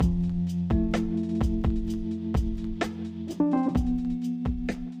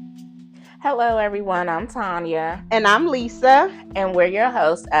Hello, everyone. I'm Tanya, And I'm Lisa. and we're your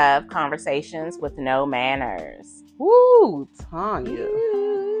hosts of Conversations with No Manners. Woo, Tanya.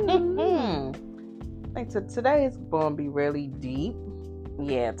 I think today is going to be really deep.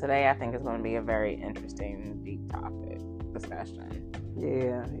 Yeah, today I think is going to be a very interesting, deep topic discussion.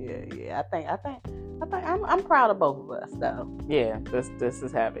 Yeah. I think I'm proud of both of us, though. Yeah, this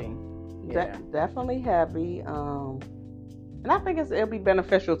is heavy. Yeah, Definitely heavy. And I think it'll be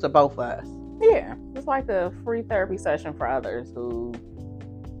beneficial to both of us. yeah. It's like a free therapy session for others who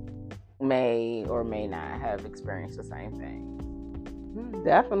may or may not have experienced the same thing.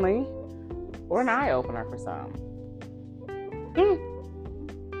 Definitely. Or an eye opener for some.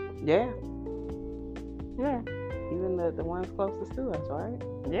 Yeah. Yeah. Even the ones closest to us, right?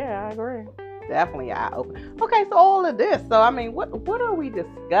 Yeah, I agree. Definitely eye opener. Okay, so all of this. So I mean, what are we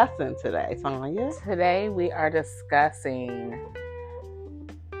discussing today, Tanya? Today we are discussing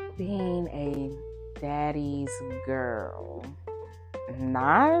being a daddy's girl.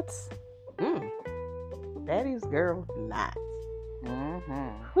 Not? Daddy's girl, not. Mm-hmm.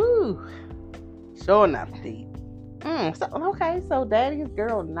 Whew. Sure enough, deep. So daddy's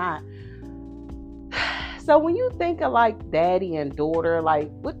girl, not. So when you think of like daddy and daughter,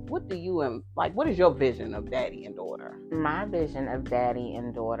 like what do you like? What is your vision of daddy and daughter? My vision of daddy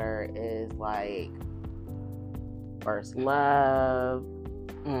and daughter is like first love.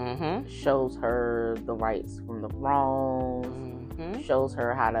 Mm-hmm. Shows her the rights from the wrongs. Mm-hmm. Shows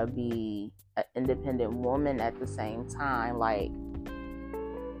her how to be an independent woman at the same time. Like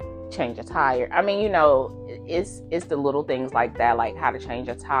change a tire. I mean, it's the little things like that, like how to change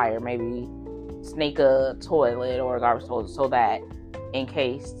a tire, maybe sneak a toilet or a garbage toilet, so that in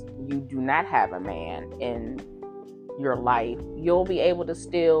case you do not have a man in your life, you'll be able to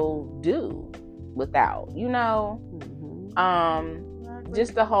still do without,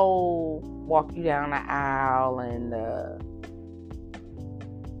 just the whole walk you down the aisle and the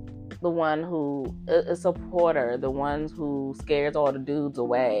one who a supporter, the ones who scares all the dudes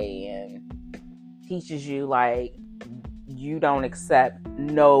away and teaches you like you don't accept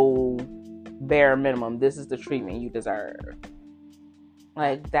no bare minimum. This is the treatment you deserve.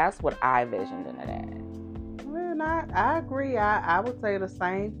 Like that's what I visioned in that. Well, I agree. I would say the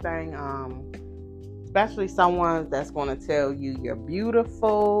same thing. Especially someone that's going to tell you you're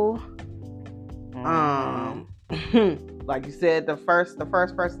beautiful. Like you said, the first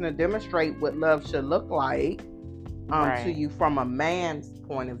person to demonstrate what love should look like right. to you from a man's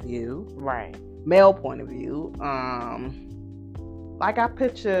point of view, right? Male point of view. Like I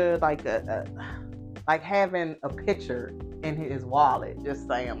picture like like having a picture in his wallet, just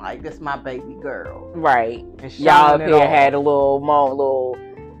saying like, "This my baby girl." Right. Y'all up here had a little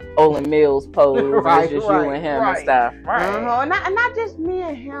Olin Mills pose, right, just right, you and him right. and stuff. Right. Not just me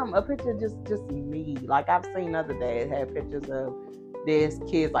and him. A picture just me. Like I've seen other dads have pictures of their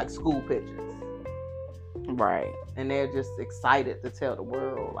kids, like school pictures. Right. And they're just excited to tell the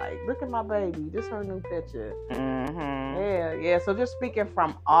world, like, look at my baby. This her new picture. Mm-hmm. Yeah. So just speaking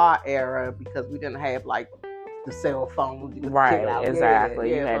from our era, because we didn't have like the cell phone. Right,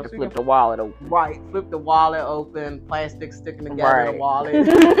 exactly. You had to flip the wallet open. Right, flip the wallet open, plastic sticking together in the wallet.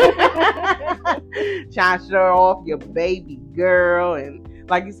 Trying to show off your baby girl. And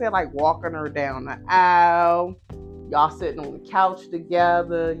like you said, like walking her down the aisle. Y'all sitting on the couch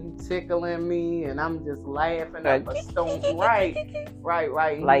together. You tickling me. And I'm just laughing up a stone. Right.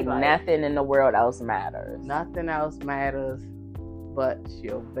 Like nothing in the world else matters. Nothing else matters but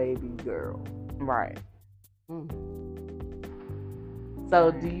your baby girl. Right.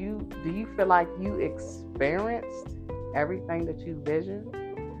 So do you feel like you experienced everything that you visioned?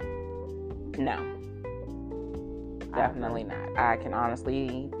 No. Definitely not. I can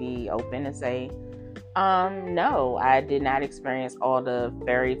honestly be open and say, no, I did not experience all the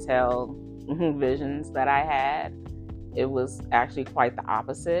fairy tale visions that I had. It was actually quite the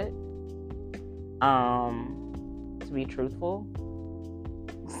opposite. To be truthful.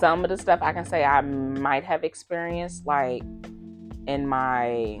 Some of the stuff I can say I might have experienced, like in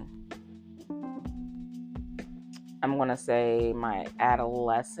my, I'm going to say my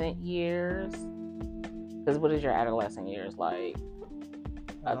adolescent years. Because what is your adolescent years like?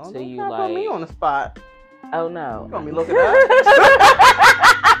 Up to you, like. Put me on the spot. Oh, no. You want me to look it up?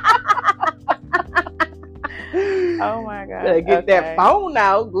 Oh my God. Get that phone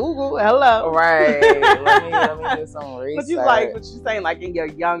out. Google. Hello. Right. Let me do some research. What you saying? Like in your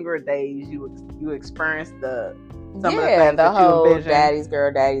younger days, you experienced some of the things the that whole you envisioned.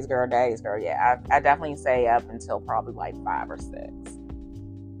 daddy's girl. Yeah, I definitely say up until probably like 5 or 6.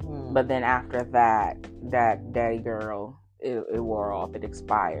 But then after that daddy girl it wore off. It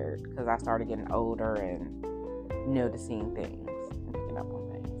expired because I started getting older and noticing things and picking up on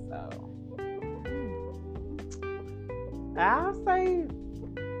things. So I'll say,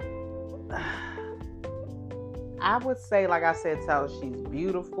 I would say, like I said, tell she's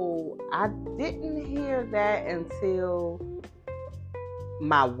beautiful. I didn't hear that until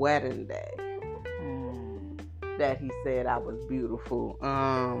my wedding day. That he said I was beautiful.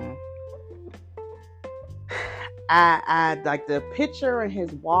 I like the picture in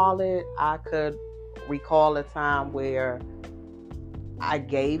his wallet. I could recall a time where I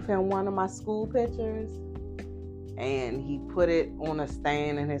gave him one of my school pictures, and he put it on a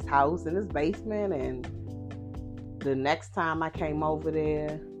stand in his house in his basement. And the next time I came over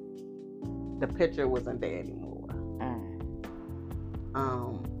there, the picture wasn't there anymore.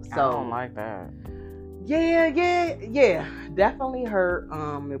 So I don't like that. Yeah, definitely hurt.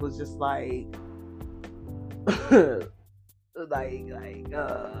 It was just like I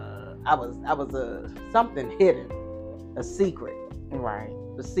was something hidden, a secret, Right.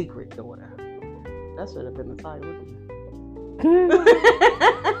 the secret daughter. That should have been the title, wouldn't it?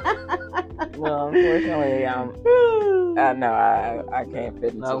 Well, unfortunately, I know I can't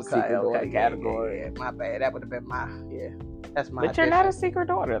fit into the secret daughter category. Yeah, my bad. That would have been that's my. But you're not a secret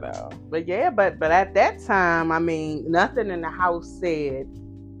daughter, though. But yeah, but at that time, I mean, nothing in the house said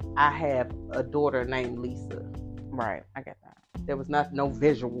I have a daughter named Lisa. Right, I get that. There was no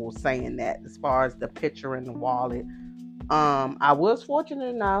visual saying that as far as the picture in the wallet. I was fortunate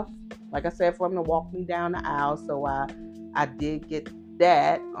enough, like I said, for him to walk me down the aisle, so I did get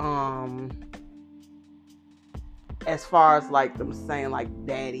that. As far as like them saying like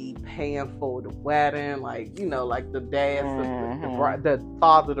daddy paying for the wedding, like, you know, like the dad, the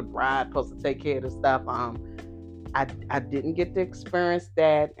father of the bride supposed to take care of the stuff. I didn't get to experience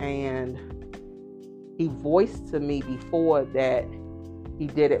that, and he voiced to me before that he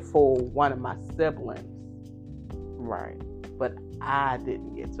did it for one of my siblings. Right. But I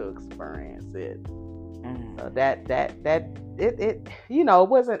didn't get to experience it. So that it you know, it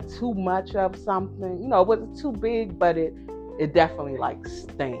wasn't too much of something. You know, it wasn't too big, but it definitely like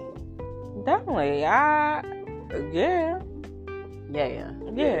sting. Definitely. Yeah.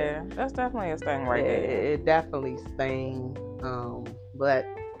 That's definitely a sting right there. It definitely sting. But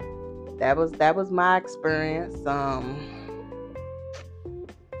that was my experience.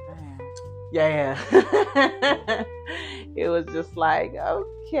 Yeah. It was just like,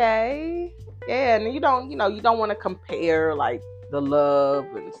 okay. Yeah, and you don't want to compare like the love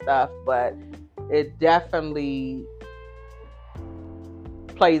and stuff, but it definitely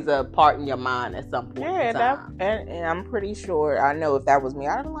plays a part in your mind at some point. Yeah, and I'm pretty sure, I know if that was me,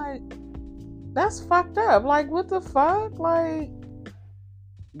 I'd be like, that's fucked up. Like, what the fuck? Like,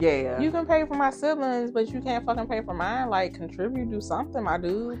 yeah, you can pay for my siblings, but you can't fucking pay for mine. Like, contribute, do something, my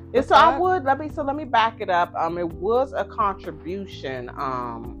dude. And so I would let me back it up. It was a contribution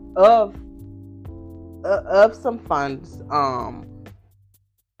of some funds,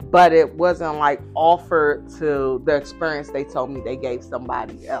 but it wasn't like offered to the experience they told me they gave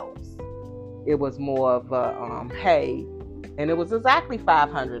somebody else. It was more of a hey, and it was exactly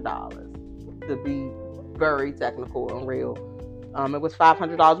 $500 to be very technical and real. It was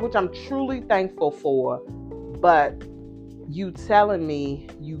 $500, which I'm truly thankful for. But you telling me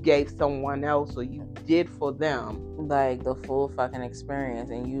you gave someone else or you did for them like the full fucking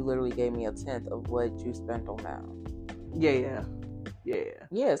experience, and you literally gave me a tenth of what you spent on them. Yeah,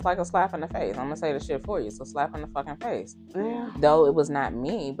 it's like a slap in the face. I'm gonna say the shit for you. It's a slap in the fucking face. Yeah. Though it was not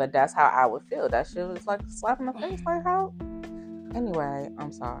me, but that's how I would feel. That shit was like a slap in the face. Like, how? Anyway,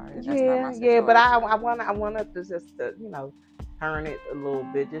 I'm sorry. That's not my situation. But I wanna just you know, turn it a little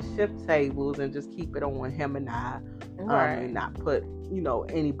bit, just shift tables and just keep it on him and I, and not put, you know,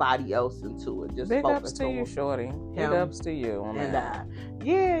 anybody else into it. Just big focus ups to on you, shorty. Big ups to you on and that.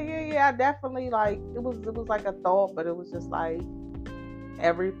 I definitely, like, it was like a thought, but it was just like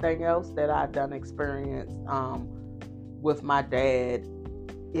everything else that I'd done experienced with my dad,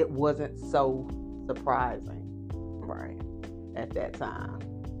 it wasn't so surprising, right, at that time.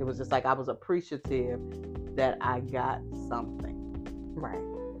 It was just like I was appreciative that I got something. Right.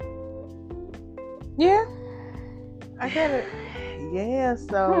 Yeah. I get it. Yeah,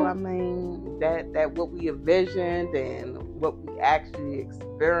 so I mean that what we envisioned and what we actually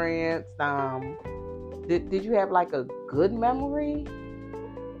experienced. Did you have like a good memory,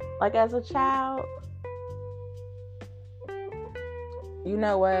 like as a child? You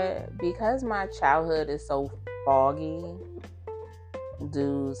know what? Because my childhood is so foggy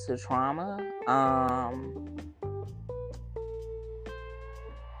due to trauma,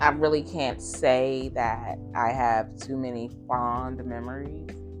 I really can't say that I have too many fond memories.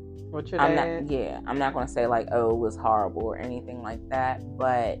 What's your dad? I'm not going to say like, oh, it was horrible or anything like that.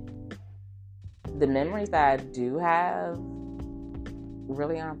 But the memories that I do have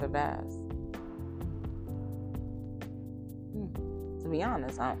really aren't the best. To be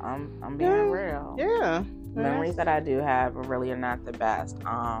honest, I'm being real. Yeah. Memories that I do have really are not the best.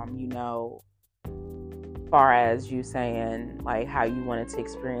 Far as you saying like how you wanted to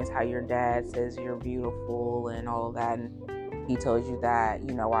experience how your dad says you're beautiful and all of that, and he told you that,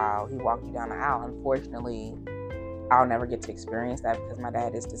 while he walked you down the aisle. Unfortunately, I'll never get to experience that because my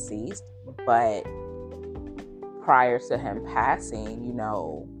dad is deceased. But prior to him passing,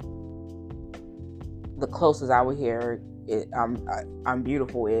 the closest I would hear I'm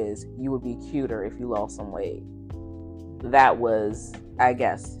beautiful is you would be cuter if you lost some weight. That was, I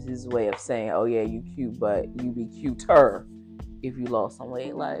guess, his way of saying, oh yeah, you cute, but you be cuter if you lost some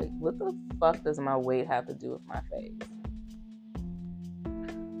weight. Like, what the fuck does my weight have to do with my face?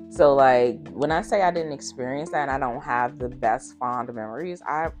 So, like, when I say I didn't experience that and I don't have the best fond memories,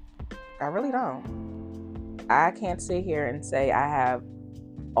 I really don't. I can't sit here and say I have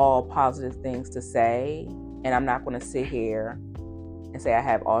all positive things to say, and I'm not going to sit here and say I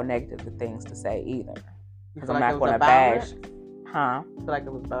have all negative things to say either. Because I'm not going to bash. Huh? You feel like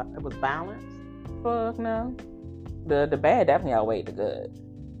it was balanced? Fuck no. The bad definitely outweighed the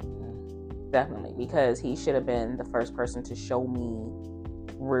good. Definitely. Because he should have been the first person to show me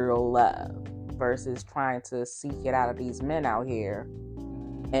real love versus trying to seek it out of these men out here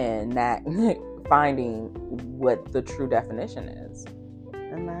and not finding what the true definition is.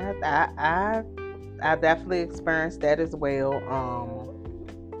 And I definitely experienced that as well.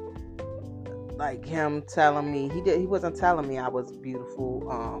 Like him telling me, he wasn't telling me I was beautiful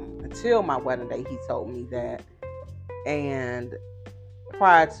until my wedding day. He told me that, and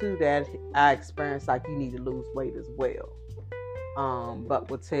prior to that, I experienced like you need to lose weight as well.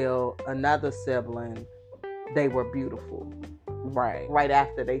 But would tell another sibling they were beautiful. Right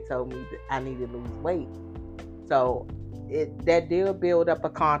after they told me that I needed to lose weight. So that did build up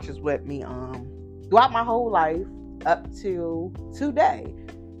a conscience with me throughout my whole life up to today.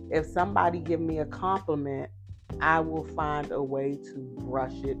 If somebody give me a compliment, I will find a way to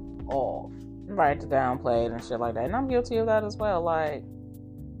brush it off. Right, to downplay it and shit like that. And I'm guilty of that as well. Like,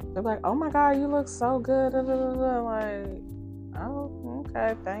 they're like, oh my God, you look so good. Da, da, da, da. Like, oh,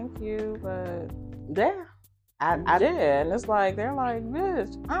 okay, thank you. But yeah. I did. And it's like, they're like,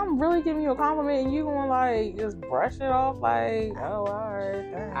 bitch, I'm really giving you a compliment and you gonna like just brush it off like, oh, all right.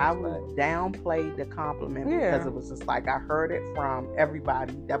 Thanks. I would downplay the compliment because it was just like I heard it from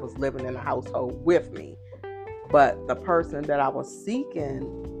everybody that was living in the household with me. But the person that I was seeking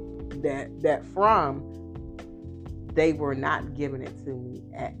that from, they were not giving it to me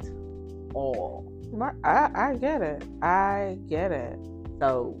at all. I get it.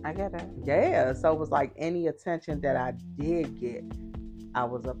 So I get it. Yeah. So it was like any attention that I did get, I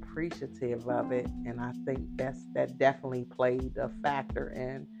was appreciative of it. And I think that definitely played a factor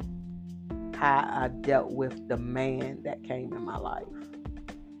in how I dealt with the man that came in my life.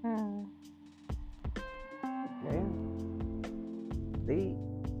 Yeah. See?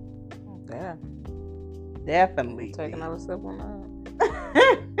 Yeah. Definitely. Take another sip on that.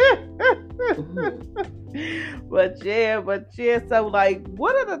 But yeah, so like,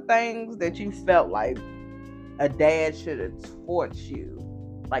 what are the things that you felt like a dad should have taught you,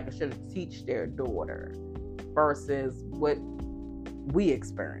 like should have teach their daughter versus what we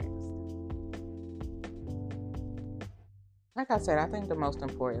experienced? Like I said, I think the most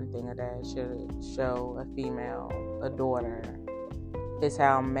important thing a dad should show a female, a daughter, is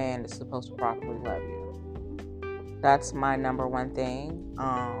how a man is supposed to properly love you. That's my number one thing.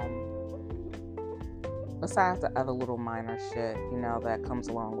 Besides the other little minor shit, that comes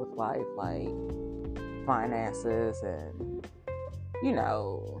along with life, like finances and,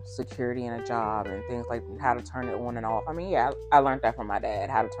 security in a job and things like how to turn it on and off. I mean, yeah, I learned that from my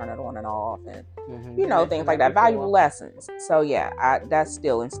dad, how to turn it on and off and, things like that, valuable lessons. So yeah, that's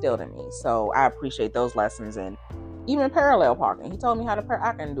still instilled in me. So I appreciate those lessons. And even parallel parking. He told me how to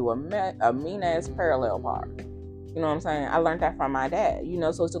I can do a mean ass parallel park. You know what I'm saying? I learned that from my dad.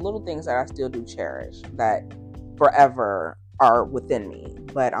 So it's the little things that I still do cherish that forever are within me.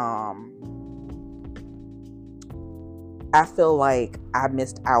 But I feel like I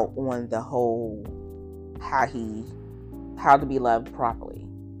missed out on the whole how to be loved properly.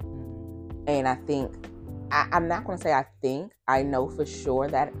 And I think I'm not going to say I know for sure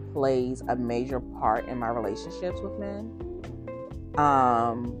that it plays a major part in my relationships with men.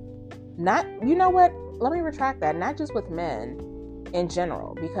 Not, you know what? Let me retract that. Not just with men, in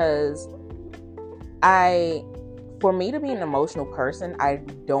general, because for me to be an emotional person, I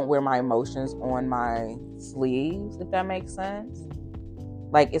don't wear my emotions on my sleeves, if that makes sense.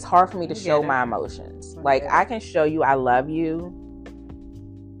 Like, it's hard for me to show my emotions. Like, I can show you I love you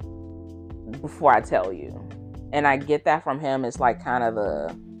before I tell you. And I get that from him. It's like kind of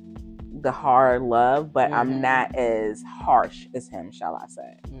the hard love, but I'm not as harsh as him, shall I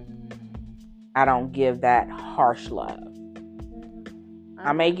say. I don't give that harsh love.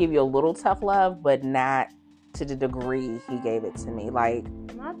 I may give you a little tough love, but not to the degree he gave it to me. Like,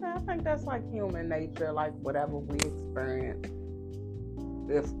 I think that's like human nature. Like, whatever we experience,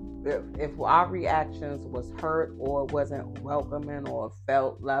 if our reactions was hurt or wasn't welcoming or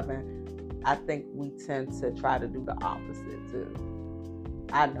felt loving, I think we tend to try to do the opposite too.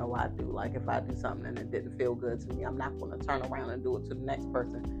 I know I do. Like, if I do something and it didn't feel good to me, I'm not going to turn around and do it to the next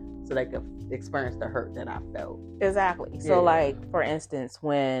person so they could experience the hurt that I felt. Exactly. So, like, for instance,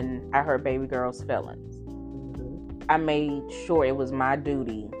 when I hurt baby girl's feelings, I made sure it was my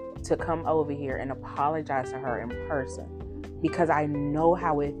duty to come over here and apologize to her in person, because I know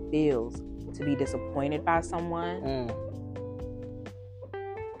how it feels to be disappointed by someone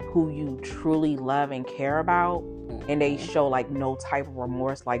who you truly love and care about, and they show like no type of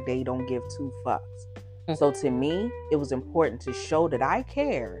remorse, like they don't give two fucks. So to me, it was important to show that I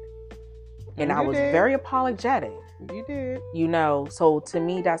cared, and I was very apologetic. You did. You know, so to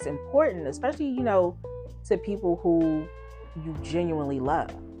me, that's important, especially, you know, to people who you genuinely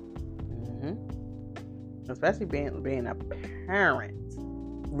love. Especially being a parent.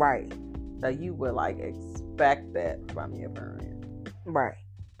 Right. So you would like expect that from your parents. Right.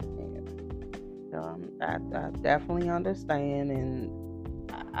 I definitely understand, and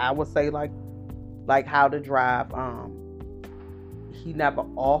I would say like how to drive. He never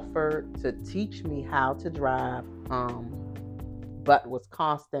offered to teach me how to drive, but was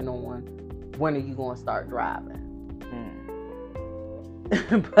constant on, when are you going to start driving?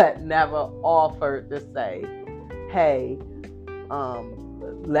 But never offered to say, hey,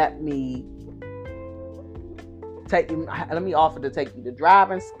 let me offer to take you to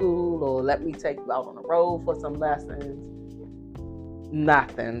driving school, or let me take you out on the road for some lessons.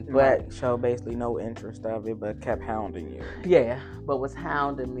 Nothing. But showed basically no interest of it, but kept hounding you. Yeah, but was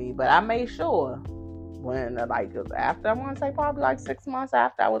hounding me. But I made sure when, like, after, I want to say probably like 6 months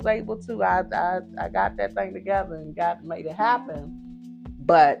after I was able to, I got that thing together and made it happen.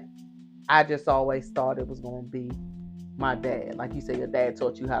 But I just always thought it was going to be my dad. Like you said, your dad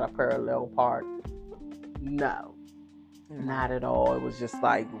taught you how to parallel park. No, not at all. It was just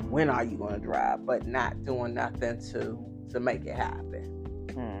like, when are you going to drive? But not doing nothing to make it happen.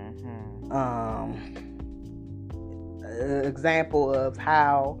 Example of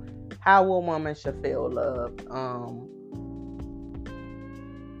how a woman should feel loved.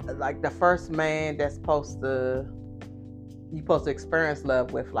 Like the first man that's you're supposed to experience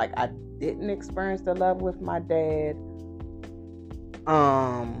love with. Like, I didn't experience the love with my dad.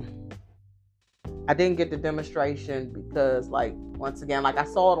 I didn't get the demonstration because, like, once again, like, I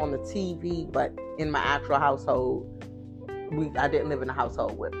saw it on the TV, but in my actual household, I didn't live in a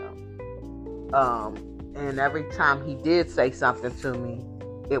household with him. And every time he did say something to me,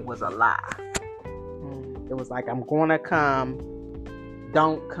 it was a lie. It was like, I'm gonna come,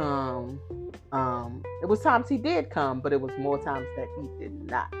 don't come. It was times he did come, but it was more times that he did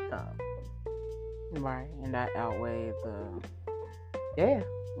not come. Right, and that outweighed the... Yeah.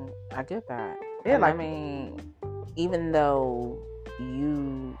 I get that. Yeah, like, I mean, even though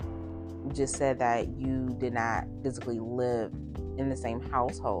you just said that you did not physically live in the same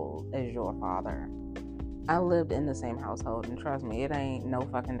household as your father, I lived in the same household, and trust me, it ain't no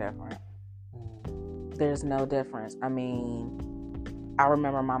fucking different. There's no difference. I mean, I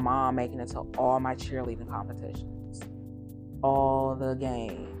remember my mom making it to all my cheerleading competitions, all the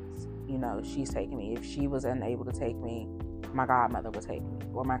games. You know, she's taking me. If she was unable to take me, my godmother would take me,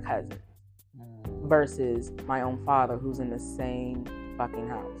 or my cousin. Versus my own father, who's in the same fucking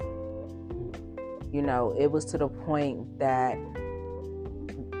house. You know, it was to the point that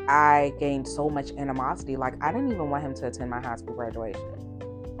I gained so much animosity. Like, I didn't even want him to attend my high school graduation.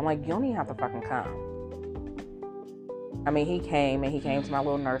 I'm like, you don't even have to fucking come. I mean, he came to my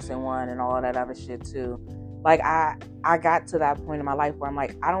little nursing one and all that other shit too. Like, I got to that point in my life where I'm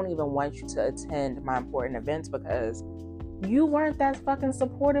like, I don't even want you to attend my important events because you weren't that fucking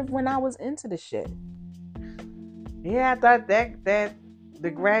supportive when I was into the shit. Yeah, I thought that the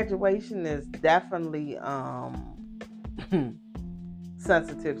graduation is definitely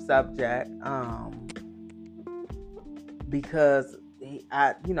sensitive subject, because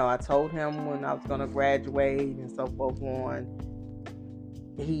I told him when I was gonna graduate and so forth on,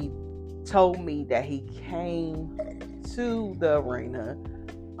 he told me that he came to the arena.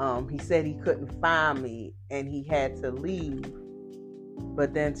 He said he couldn't find me and he had to leave,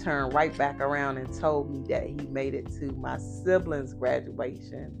 but then turned right back around and told me that he made it to my siblings'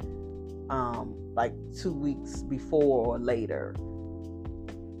 graduation like 2 weeks before or later.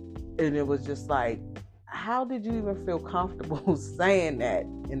 And it was just like, how did you even feel comfortable saying that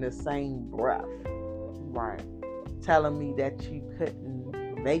in the same breath? Right. Telling me that you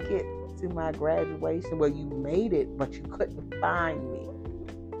couldn't make it to my graduation. Well, you made it, but you couldn't find me.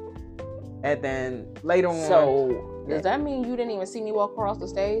 And then later on... So, does that mean you didn't even see me walk across the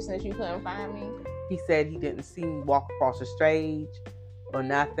stage since you couldn't find me? He said he didn't see me walk across the stage or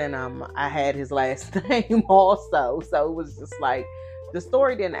nothing. I had his last name also. So it was just like, the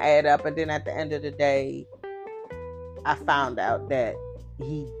story didn't add up. And then at the end of the day, I found out that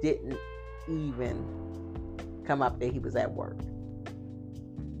he didn't even come up there. He was at work.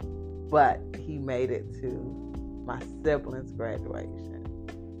 But he made it to my siblings' graduation.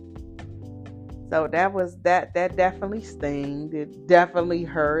 So that definitely stinged. It definitely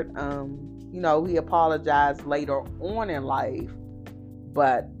hurt. He apologized later on in life,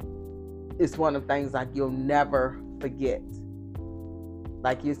 but it's one of the things like you'll never forget.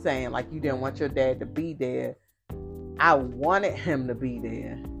 Like you're saying, like you didn't want your dad to be there. I wanted him to be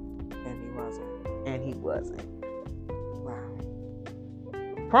there. And he wasn't. Wow.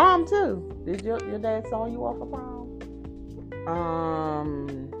 Prom too. Did your dad saw you off of prom?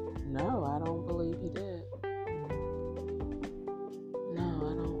 No, I don't believe he did. No,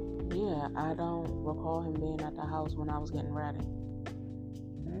 I don't. Yeah, I don't recall him being at the house when I was getting ready.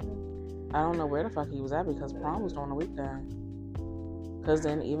 I don't know where the fuck he was at because prom was during the weekend. Because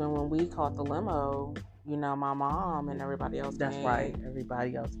then even when we caught the limo, my mom and everybody else That's came. right.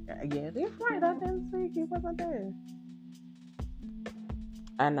 Everybody else. Yeah, that's right. I didn't see he wasn't there.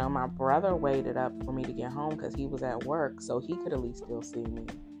 I know my brother waited up for me to get home because he was at work, so he could at least still see me.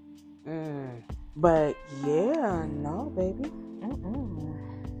 But yeah, no, baby.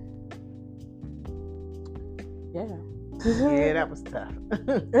 Yeah. Yeah, that was tough.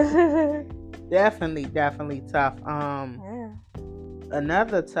 Definitely tough. Yeah.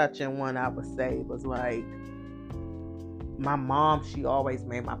 Another touching one I would say was like my mom. She always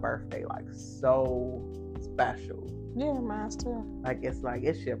made my birthday like so special. Yeah, mine too. Like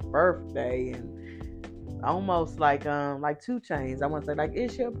it's your birthday, and almost like 2 Chainz. I want to say like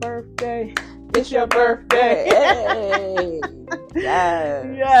it's your birthday. It's your birthday. Hey.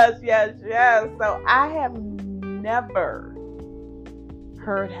 Yes. So I have never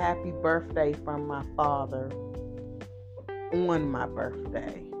heard happy birthday from my father on my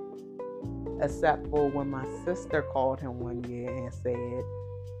birthday, except for when my sister called him one year and said,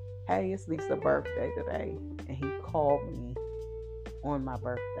 "Hey, it's Lisa's birthday today," and he called me on my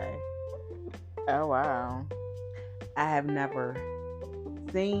birthday. Oh wow. I have never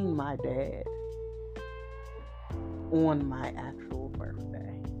seen my dad on my actual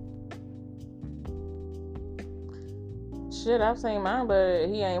birthday. Shit, I've seen mine, but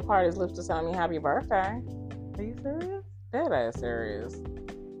he ain't part his lips to tell me happy birthday. Are you serious? That ass serious.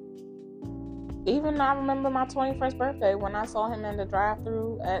 Even I remember my 21st birthday when I saw him in the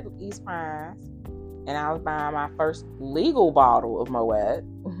drive-thru at East Pines, and I was buying my first legal bottle of Moet.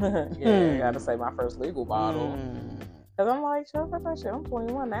 Yeah, I gotta say my first legal bottle. Cause I'm like, shut up that shit. I'm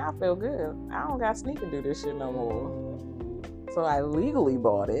 21 now. I feel good. I don't got to sneak and do this shit no more. So I legally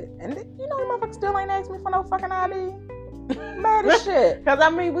bought it, and the motherfucker still ain't asked me for no fucking ID. Mad as shit. Cause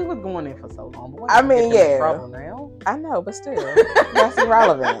we was going in for so long. But yeah. Trouble now. I know, but still, that's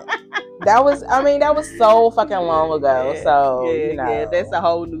irrelevant. That was so fucking long ago. Yeah, so yeah, that's a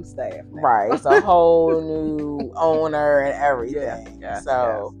whole new staff now. Right? It's a whole new owner and everything. Yes.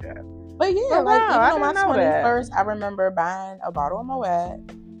 But yeah, Oh, like wow, even on my I didn't know 21st, I remember buying a bottle of Moet,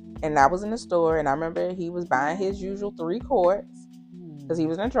 and I was in the store, and I remember he was buying his usual 3 quarts because he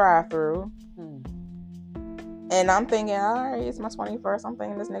was in the drive-thru. And I'm thinking, all right, it's my 21st. I'm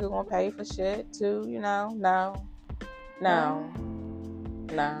thinking this nigga gonna pay for shit too, No.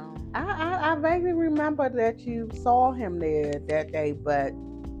 I vaguely remember that you saw him there that day, but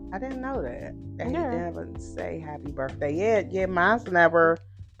I didn't know that. He never say happy birthday. Yeah, mine's never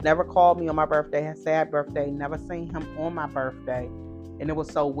called me on my birthday, had said happy birthday, never seen him on my birthday. And it was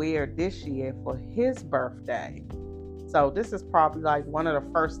so weird this year for his birthday. So this is probably like one of the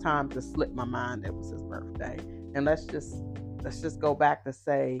first times it slipped my mind it was his birthday. And let's just go back to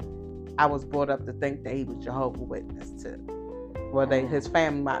say I was brought up to think that he was Jehovah's Witness too. Well, his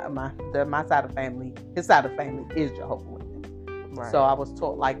family, my side of family, his side of family is Jehovah's Witness. Right. So I was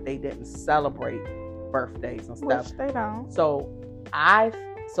taught like they didn't celebrate birthdays and stuff. Which they don't. So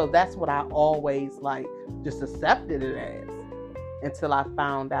So that's what I always like just accepted it as until I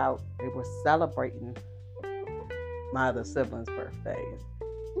found out they were celebrating my other siblings' birthdays.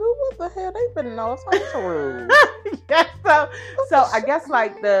 Well, what the hell? They've been all sorts of rude. Yeah, so I guess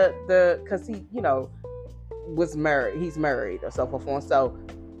like the because he, you know, was married. He's married or so forth. And so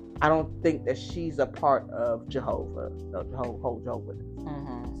I don't think that she's a part of Jehovah, the whole Jehovah's.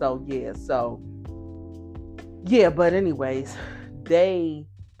 Mm-hmm. So yeah. But anyways, he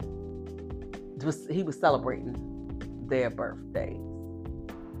was celebrating their birthdays,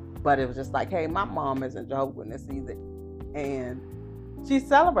 but it was just like, hey, my mom isn't Jehovah's Witness either, and she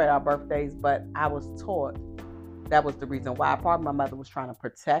celebrated our birthdays. But I was taught that was the reason why. Probably my mother was trying to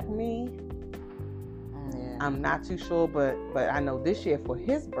protect me. Yeah. I'm not too sure, but I know this year for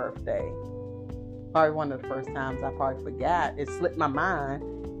his birthday, probably one of the first times I probably forgot. It slipped my mind,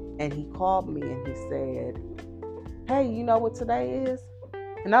 and he called me and he said, hey, you know what today is?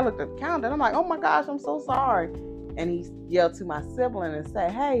 And I looked at the calendar and I'm like, oh my gosh, I'm so sorry. And he yelled to my sibling and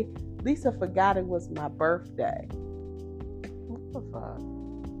said, hey, Lisa forgot it was my birthday. What the fuck?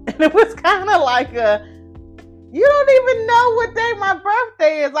 And it was kind of like you don't even know what day my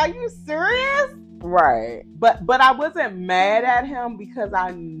birthday is. Are you serious? Right. But I wasn't mad at him because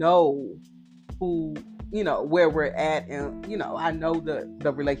I know who, you know, where we're at, and you know, I know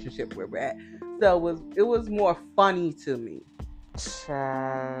the relationship where we're at. So it was more funny to me.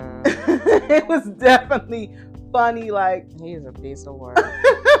 Child. It was definitely funny. Like, He's a piece of work.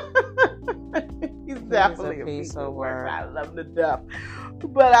 he's definitely a piece of work. I love him to death.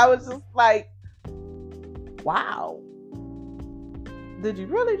 But I was just like, wow, did you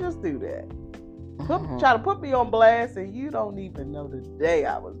really just do that? Try to put me on blast, and you don't even know the day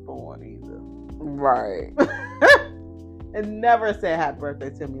I was born either. Right. And never said happy birthday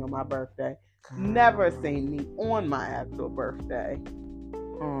to me on my birthday. Never seen me on my actual birthday.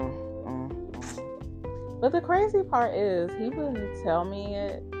 But the crazy part is he wouldn't tell me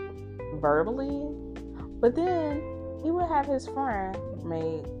it verbally, but then he would have his friend,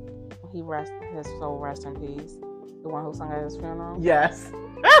 may his soul rest in peace, the one who sung at his funeral. Yes.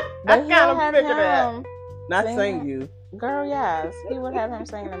 But I kind of figured him that. Not saying you. Girl, yes. He would have him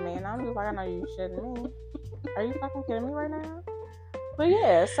singing to me, and I'm just like, I know you shitting me. Are you fucking kidding me right now? But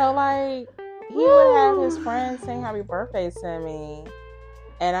yeah, so like, he would have his friends sing happy birthday to me.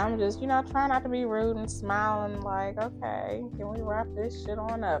 And I'm just, you know, trying not to be rude and smiling like, okay, can we wrap this shit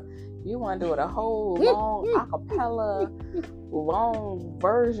on up? You want to do it a whole long acapella, long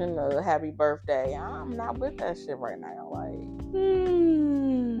version of happy birthday. I'm not with that shit right now. Like,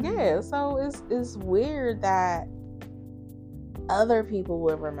 yeah, so it's weird that other people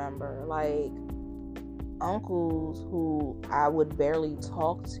would remember. Like, uncles who I would barely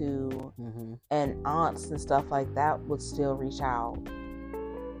talk to and aunts and stuff like that would still reach out.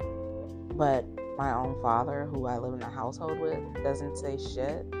 But my own father, who I live in a household with, doesn't say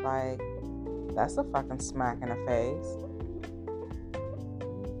shit. Like, that's a fucking smack in the face.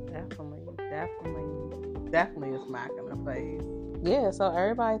 Definitely a smack in the face. Yeah, so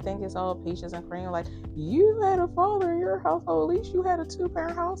everybody think it's all peaches and cream. Like, you had a father in your household, at least you had a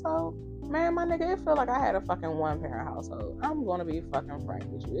 2-parent household. Man, my nigga, it felt like I had a fucking 1-parent household. I'm gonna be fucking frank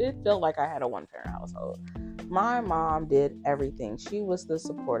with you. It felt like I had a 1-parent household. My mom did everything. She was the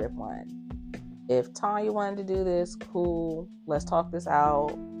supportive one. If Tanya wanted to do this, cool. Let's talk this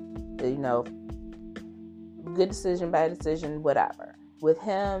out. You know, good decision, bad decision, whatever. With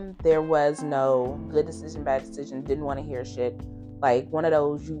him, there was no good decision, bad decision. Didn't want to hear shit. Like, one of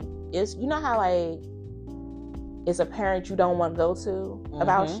those, you know how like it's a parent you don't want to go to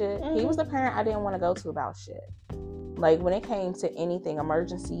about shit. He was the parent I didn't want to go to about shit. Like, when it came to anything,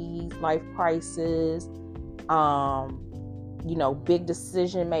 emergencies, life crisis, you know, big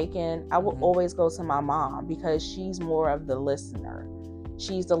decision making, I would always go to my mom because she's more of the listener.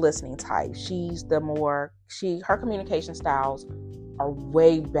 She's the listening type. She's the more, her communication styles are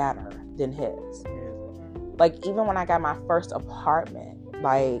way better than his. Like, even when I got my first apartment,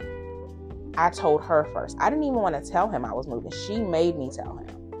 like, I told her first. I didn't even want to tell him I was moving. She made me tell him.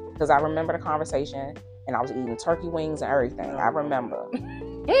 Because I remember the conversation, and I was eating turkey wings and everything. I remember.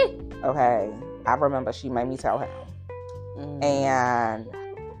 Okay. I remember she made me tell him. And,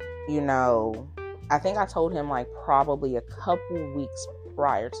 you know, I think I told him, like, probably a couple weeks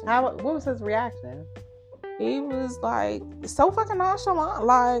prior to. What was his reaction? He was, like, so fucking nonchalant.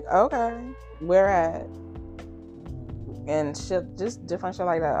 Like, okay, where at? And shit, just different shit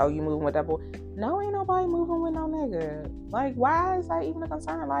like that. Oh, you moving with that boy? No, ain't nobody moving with no nigga. Like, why is that even a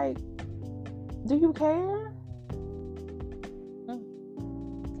concern? Like, do you care?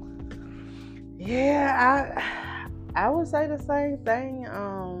 Yeah, I would say the same thing.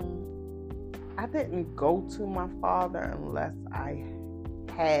 I didn't go to my father unless I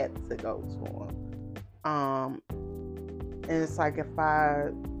had to go to him. And it's like if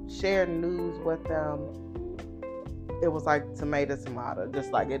I shared news with them, it was like tomato,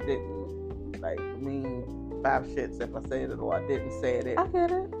 just like it didn't like mean 5 shits if I said it or I didn't say it. I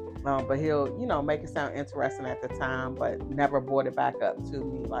get it. But he'll, make it sound interesting at the time, but never brought it back up to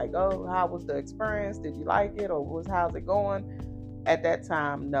me. Like, oh, how was the experience? Did you like it? Or how's it going? At that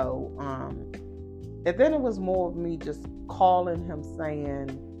time, no. And then it was more of me just calling him saying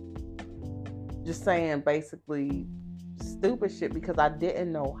basically stupid shit because I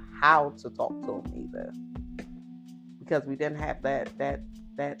didn't know how to talk to him either. Because we didn't have that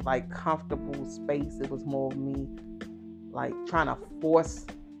like comfortable space. It was more of me like trying to force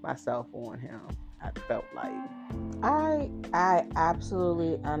myself on him. I felt like I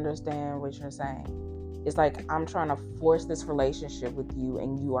absolutely understand what you're saying. It's like I'm trying to force this relationship with you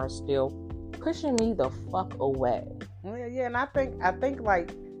and you are still pushing me the fuck away. Yeah, and I think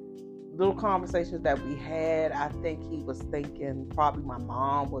like little conversations that we had, I think he was thinking probably my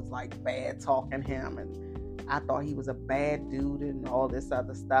mom was like bad talking him and I thought he was a bad dude and all this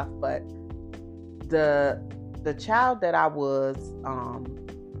other stuff. But the child that I was,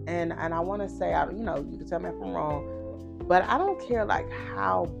 and I want to say, you can tell me if I'm wrong, but I don't care like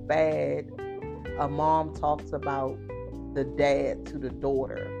how bad a mom talks about the dad to the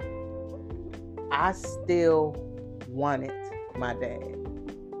daughter. I still wanted my dad.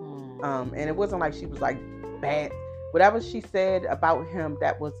 And it wasn't like she was like bad. Whatever she said about him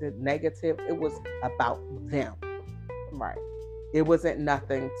that wasn't negative, it was about them. Right. It wasn't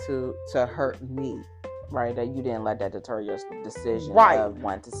nothing to hurt me. Right, that you didn't let that deter your decision of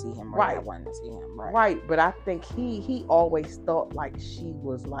wanting to see him or not wanting to see him. Right, but I think he always thought like she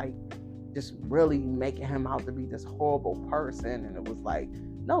was like just really making him out to be this horrible person, and it was like,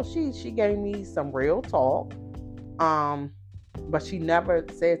 no, she gave me some real talk, but she never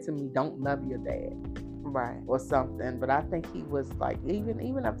said to me, "Don't love your dad," right, or something. But I think he was like,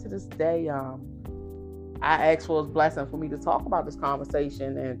 even up to this day, I asked for his blessing for me to talk about this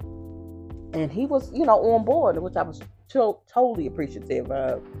conversation, and he was, on board, which I was totally appreciative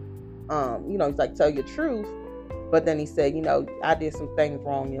of. He's like, tell your truth. But then he said, I did some things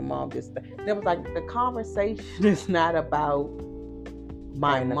wrong. Your mom just... And it was like, the conversation is not about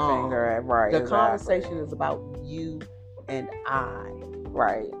my mom. Right, the conversation is about you and I.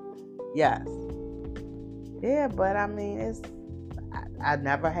 Right. Yes. Yeah, but I mean, I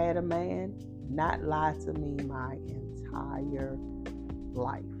never had a man not lie to me my entire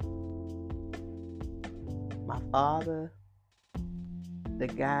life. My father, the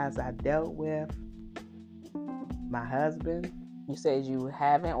guys I dealt with, my husband. You said you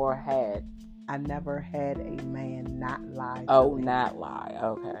haven't or had? I never had a man not lie. Not lie.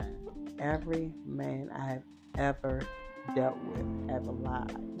 Okay. Every man I have ever dealt with ever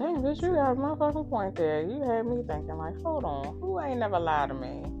lied. Dang, bitch, you got a motherfucking point there. You had me thinking like, hold on, who ain't never lied to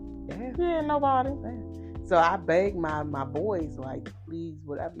me? Yeah, nobody. Yeah. So I begged my boys, like, please,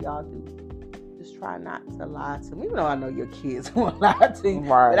 whatever y'all do, just try not to lie to me. Even though I know your kids won't lie to you.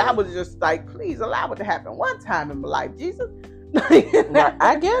 Right. But I was just like, please allow it to happen one time in my life, Jesus. Right.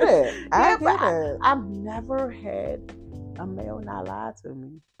 I get it. I get it. I've never had a male not lie to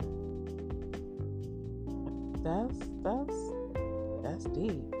me. That's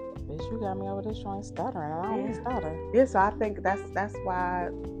deep. Bitch, you got me over this joint stuttering. I don't even stutter. Yeah, so I think that's why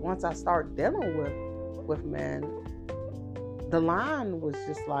once I start dealing with men, the line was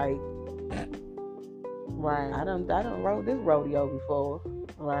just like, right. I done rode this rodeo before.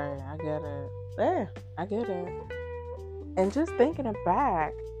 Right, I get it. Yeah, I get it. And just thinking it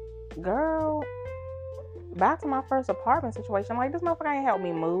back, girl, back to my first apartment situation, like, this motherfucker ain't help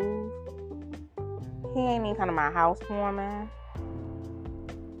me move. He ain't even come to my house foreman.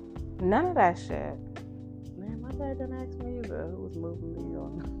 None of that shit. Man, my dad didn't ask me either who was moving me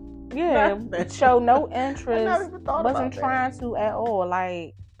on. Yeah, show no interest. I never even thought wasn't about trying to at all.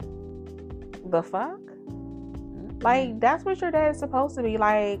 Like, the fuck? Like, that's what your dad is supposed to be.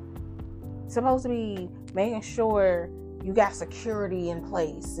 Like, supposed to be making sure you got security in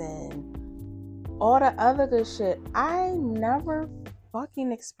place and all the other good shit. I never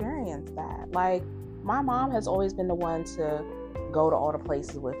fucking experienced that. Like, my mom has always been the one to go to all the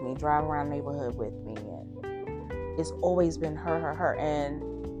places with me, drive around the neighborhood with me, and it's always been her.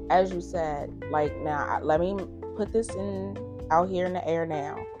 And as you said, like, now let me put this out here in the air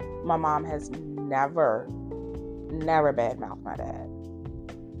now. My mom has never badmouthed my dad.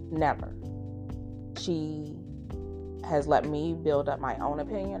 Never. She has let me build up my own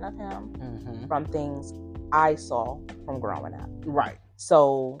opinion of him from things I saw from growing up. Right.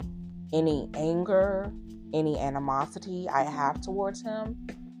 So any anger, any animosity I have towards him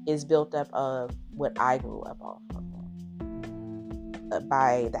is built up of what I grew up off of him.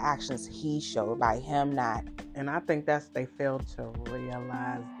 By the actions he showed, by him not. And I think they failed to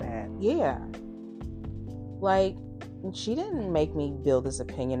realize that. Yeah. Like, she didn't make me build this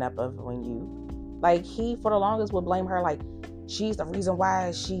opinion up of when you, like, he for the longest would blame her, like, she's the reason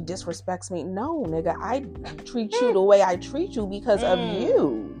why she disrespects me. No, nigga, I treat you the way I treat you because of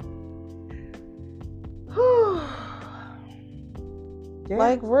you. Yeah.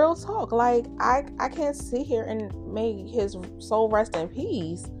 Like, real talk. Like, I can't sit here and make his soul rest in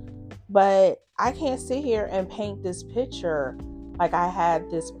peace, but I can't sit here and paint this picture like I had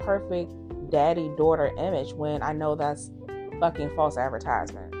this perfect daddy-daughter image when I know that's fucking false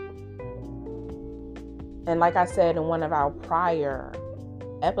advertisement. And like I said in one of our prior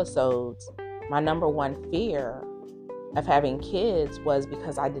episodes, my number one fear of having kids was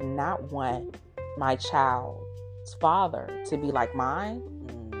because I did not want my child's father to be like mine.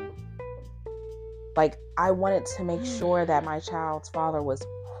 Like, I wanted to make sure that my child's father was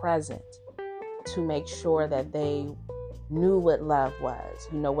present, to make sure that they knew what love was,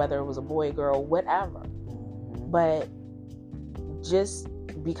 you know, whether it was a boy, girl, whatever. But just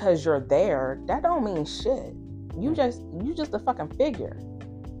because you're there, that don't mean shit. You just a fucking figure.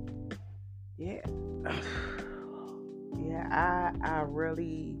 Yeah. Yeah, I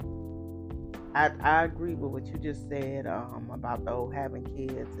really I agree with what you just said about the whole having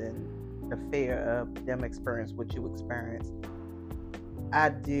kids and the fear of them experience what you experienced. I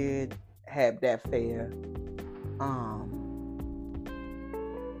did have that fear.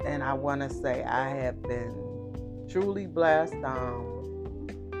 And I want to say I have been truly blessed. I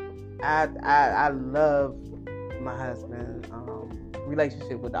love my husband's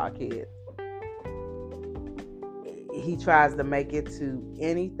relationship with our kids. He tries to make it to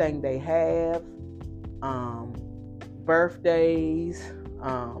anything they have, birthdays,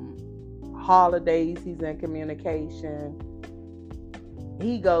 holidays. He's in communication.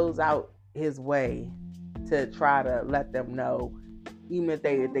 He goes out his way to try to let them know, even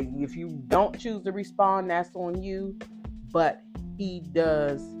if you don't choose to respond, that's on you. But he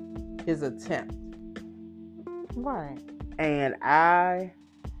does his attempt. Right. And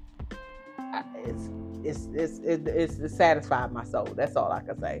it's satisfied my soul. That's all I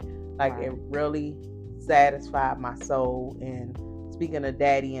can say. Like, right. It really satisfied my soul. And speaking of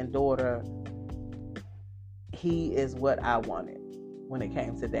daddy and daughter, he is what I wanted when it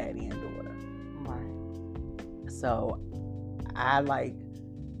came to daddy and daughter. Right. So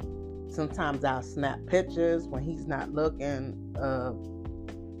sometimes I'll snap pictures when he's not looking of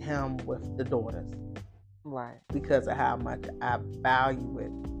him with the daughters. Right. Because of how much I value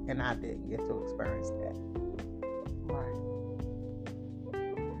it, and I didn't get to experience that. Right.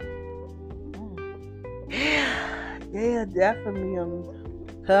 Yeah, definitely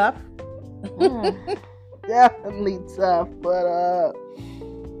tough. Definitely tough, but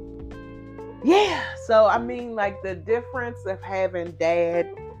yeah. So I mean, like, the difference of having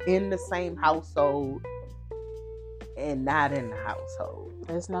dad in the same household and not in the household.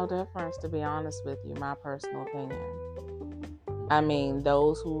 There's no difference, to be honest with you, my personal opinion. I mean,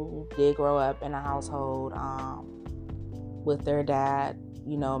 those who did grow up in a household with their dad,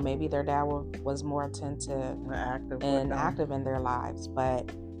 you know, maybe their dad was more attentive and active in their lives.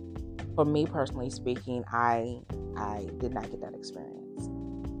 But for me personally speaking, I did not get that experience.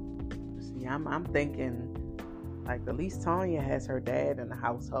 See, I'm thinking, like, at least Tanya has her dad in the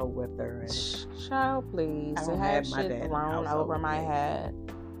household with her. And child, please. To have shit thrown over my head.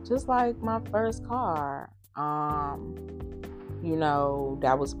 Just like my first car. You know,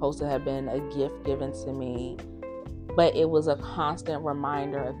 that was supposed to have been a gift given to me. But it was a constant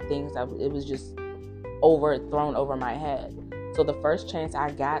reminder of things that it was just thrown over my head. So the first chance I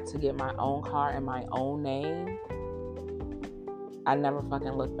got to get my own car in my own name, I never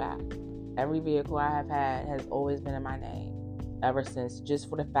fucking looked back. Every vehicle I have had has always been in my name ever since, just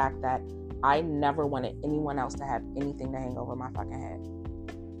for the fact that I never wanted anyone else to have anything to hang over my fucking head.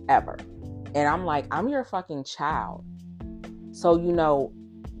 Ever. And I'm like, I'm your fucking child. So, you know,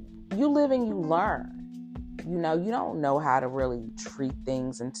 you live and you learn. You know, you don't know how to really treat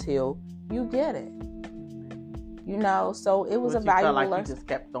things until you get it. You know, so it was a valuable lesson. You just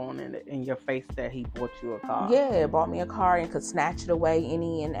kept throwing it in your face that he bought you a car. Yeah, bought me a car and could snatch it away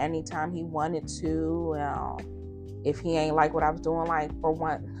any time he wanted to. If he ain't like what I was doing, like, for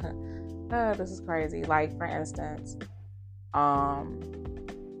one, this is crazy. Like, for instance,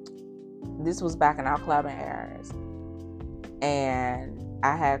 this was back in our clubbing eras, and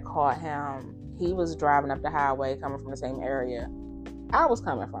I had caught him. he was driving up the highway coming from the same area I was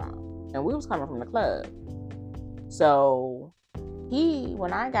coming from, and we was coming from the club. So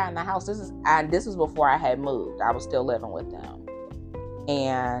when I got in the house, this was before I had moved. I was still living with them,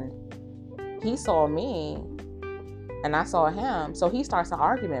 and he saw me and I saw him. So he starts an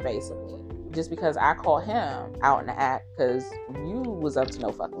argument basically, just because I caught him out in the act because you was up to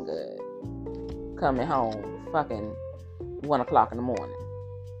no fucking good, coming home fucking 1 o'clock in the morning.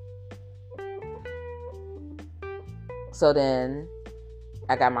 So then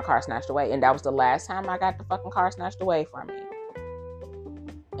I got my car snatched away, and that was the last time I got the fucking car snatched away from me.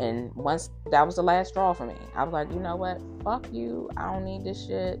 And once that was the last straw for me, I was like, you know what? Fuck you. I don't need this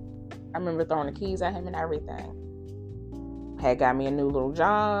shit. I remember throwing the keys at him and everything. Had got me a new little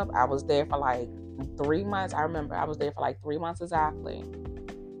job. I was there for like 3 months. I remember I was there for like 3 months exactly.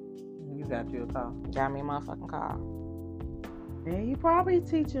 You got you a car. Got me a motherfucking car. And you probably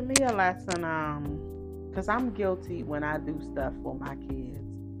teaching me a lesson, because I'm guilty when I do stuff for my kids.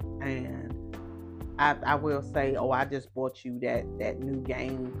 And I will say, I just bought you that new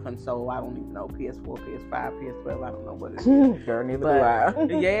game console. I don't even know, PS4, PS5, PS12. I don't know what it is. Girl, neither do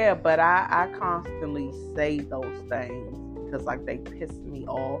I. Yeah, but I constantly say those things because like they piss me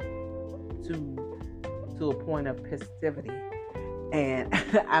off to a point of festivity. And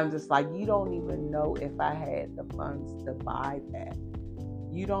I'm just like, you don't even know if I had the funds to buy that.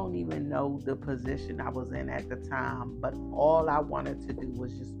 You don't even know the position I was in at the time. But all I wanted to do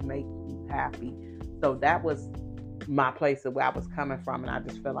was just make you happy. So that was my place of where I was coming from. And I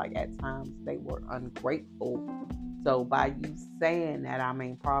just feel like at times they were ungrateful. So by you saying that, I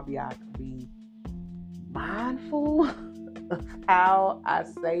mean, probably I could be mindful of how I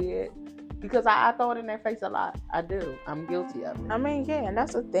say it. Because I throw it in their face a lot. I do. I'm guilty of it. I mean, yeah, and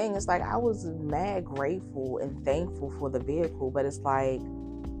that's the thing. It's like I was mad grateful and thankful for the vehicle, but it's like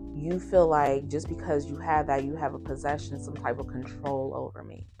you feel like just because you have that, you have a possession, some type of control over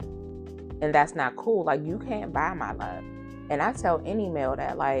me. And that's not cool. Like, you can't buy my love. And I tell any male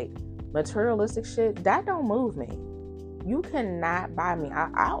that, like, materialistic shit, that don't move me. You cannot buy me.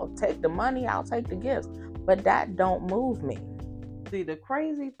 I'll take the money, I'll take the gifts, but that don't move me. See, the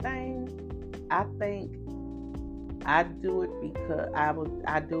crazy thing, I think I do it because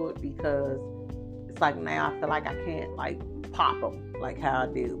it's like now I feel like I can't like pop them like how I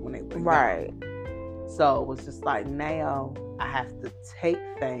did when they were right. young. So it was just like now I have to take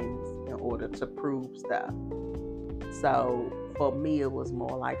things in order to prove stuff. So for me, it was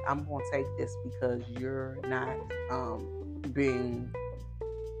more like I'm gonna take this because you're not being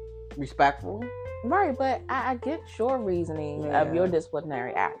respectful. Right, but I get your reasoning of your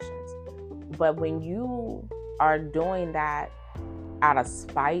disciplinary actions. But when you are doing that out of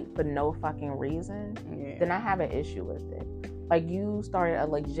spite for no fucking reason, then I have an issue with it. Like, you started a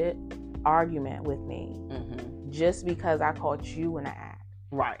legit argument with me just because I caught you in an act.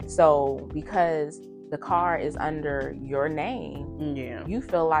 Right. So because the car is under your name, you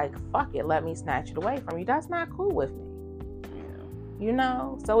feel like, fuck it, let me snatch it away from you. That's not cool with me. You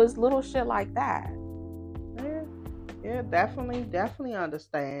know, so it's little shit like that. Yeah, definitely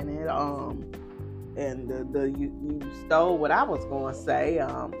understand it. And you stole what I was going to say.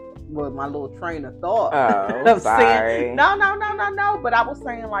 With my little train of thought. Oh, sorry. Saying, no. But I was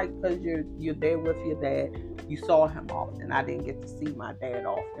saying like, because you're there with your dad, you saw him often. I didn't get to see my dad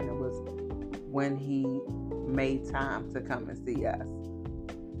often. It was when he made time to come and see us.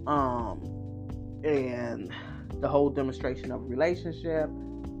 And the whole demonstration of relationship,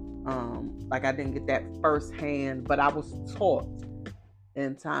 like I didn't get that firsthand, but I was taught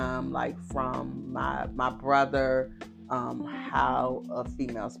in time, like from my brother, how a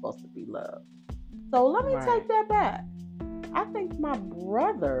female is supposed to be loved. So let me take that back. I think my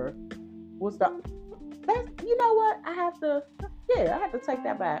brother was you know what? I have to take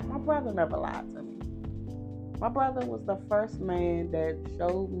that back. My brother never lied to me. My brother was the first man that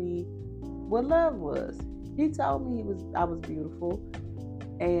showed me what love was. He told me I was beautiful,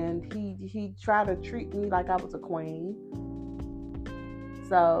 and he tried to treat me like I was a queen.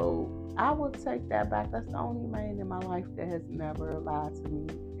 So I would take that back. That's the only man in my life that has never lied to me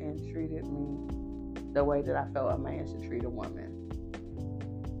and treated me the way that I felt a man should treat a woman.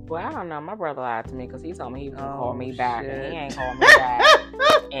 Well, I don't know. My brother lied to me because he told me he was going to call me back, and he ain't called me back.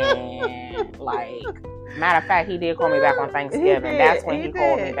 And, like, matter of fact, he did call me back on Thanksgiving. That's when he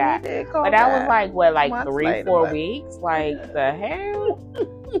called me back. But that was like, what, like 3-4 weeks? Like, the hell?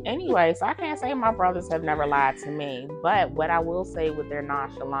 Anyway, so I can't say my brothers have never lied to me. But what I will say with their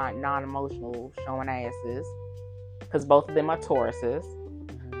nonchalant, non-emotional showing asses, because both of them are Tauruses.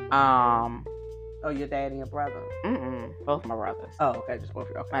 Oh, your dad and your brother? Both my brothers. Oh, okay, just both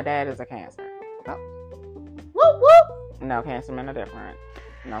of you. Okay. My dad is a Cancer. Whoop whoop. No, Cancer men are different.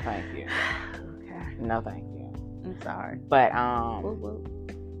 No, thank you. Okay. No, thank you. I'm sorry. But Whoop whoop.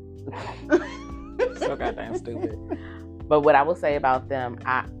 so goddamn stupid. But what I will say about them,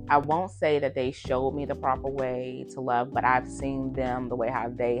 I won't say that they showed me the proper way to love, but I've seen them the way how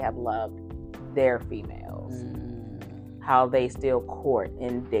they have loved their females, how they still court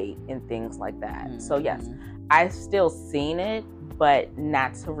and date and things like that. So yes, I've still seen it, but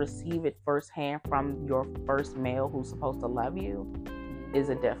not to receive it firsthand from your first male who's supposed to love you is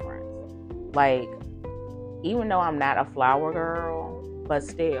a difference. Like, even though I'm not a flower girl, but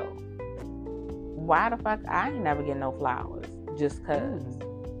still, why the fuck I ain't never get no flowers just cause,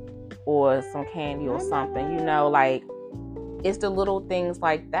 or some candy or something, you know, like, it's the little things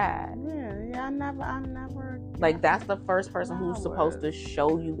like that. Yeah, I never. Like, that's the first person who's supposed to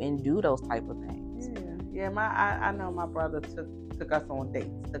show you and do those type of things. Yeah. I know my brother took us on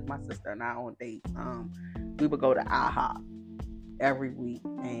dates. Took my sister and I on dates. We would go to IHOP every week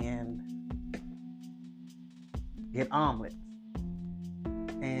and get omelets.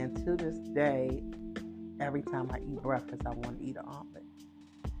 And to this day, every time I eat breakfast, I want to eat an omelet.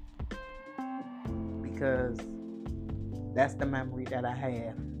 Because that's the memory that I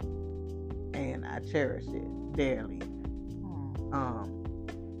have. And I cherish it dearly.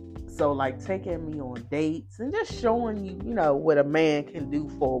 So, like, taking me on dates and just showing you, you know, what a man can do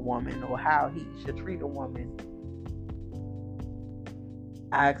for a woman or how he should treat a woman.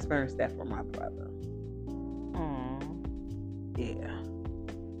 I experienced that from my brother.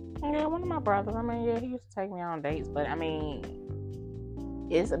 Yeah, one of my brothers, I mean, yeah, he used to take me on dates, but I mean,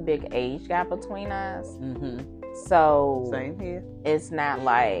 it's a big age gap between us. So, same here. It's not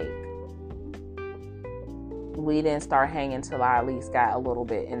like we didn't start hanging till I at least got a little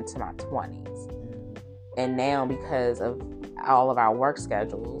bit into my 20s. And now, because of all of our work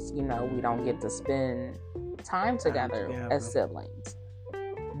schedules, you know, we don't get to spend time together as siblings.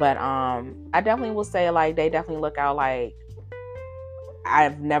 But I definitely will say, like, they definitely look out. Like,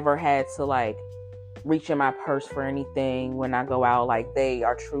 I've never had to, like, reach in my purse for anything when I go out. Like, they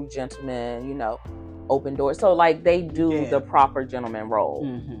are true gentlemen, you know, open doors. So, like, they do the proper gentleman role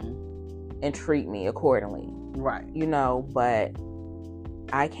and treat me accordingly. Right. You know, but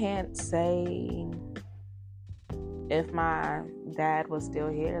I can't say if my dad was still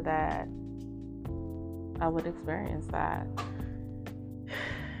here that I would experience that.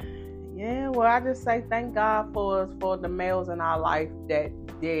 Yeah, well, I just say thank God for the males in our life that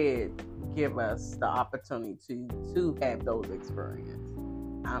did give us the opportunity to have those experiences.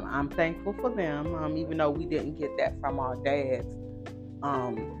 I'm thankful for them, even though we didn't get that from our dads.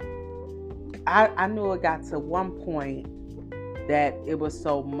 I knew it got to one point that it was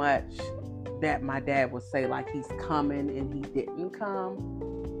so much that my dad would say, like, he's coming and he didn't come.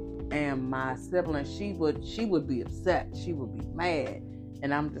 And my sibling, she would be upset. She would be mad.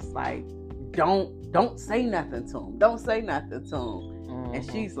 And I'm just like, don't say nothing to him. Don't say nothing to him. And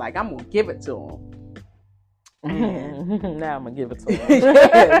she's like, I'm going to give it to him. Now I'm going to give it to him.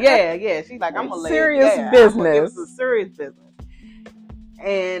 Yeah. She's like, I'm going to serious business. It's serious business.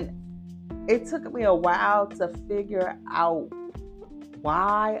 And it took me a while to figure out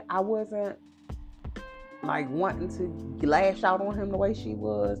why I wasn't, like, wanting to lash out on him the way she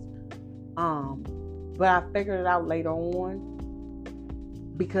was. But I figured it out later on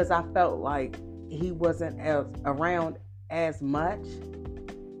because I felt like he wasn't around as much.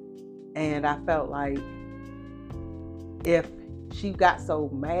 And I felt like if she got so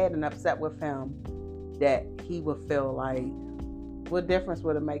mad and upset with him that he would feel like, what difference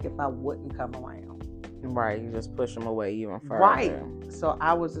would it make if I wouldn't come around? Right, you just push him away even further. Right. So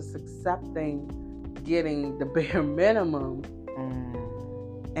I was just accepting getting the bare minimum.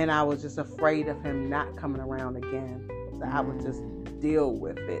 And I was just afraid of him not coming around again. So I would just deal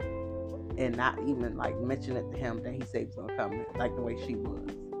with it and not even, like, mention it to him that he said he was going to come, like the way she was.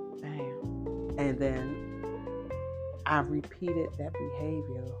 Damn. And then I repeated that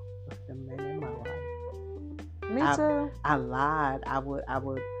behavior with the men in my life. Me too. I lied. I would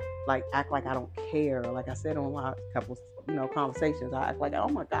like act like I don't care. Like I said on a couple, conversations, I act like, oh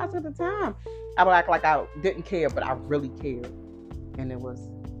my gosh, at the time, I would act like I didn't care, but I really cared. And it was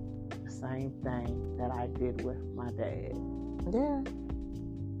the same thing that I did with my dad. Yeah.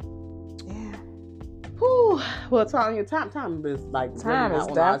 Whew. Well, time is like time really is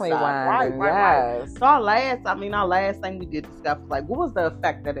definitely winding. Right. So our last thing we did discuss was, like, what was the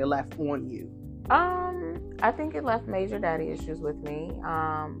effect that it left on you? I think it left major daddy issues with me.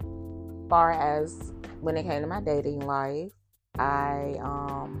 Far as when it came to my dating life, I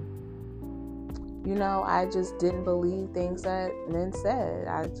you know, I just didn't believe things that men said.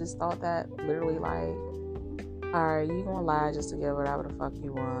 I just thought that literally like, all right, you gonna lie just to get whatever the fuck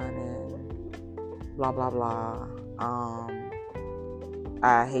you want and blah blah blah.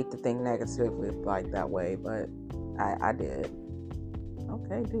 I hate to think negatively like that way, but I did.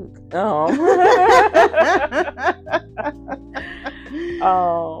 Okay, Duke.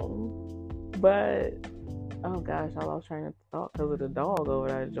 But oh gosh, I lost train of thought because of the dog over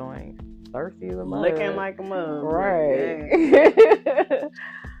that joint. Thirsty as a mug. Looking like a mug. Right. Yeah.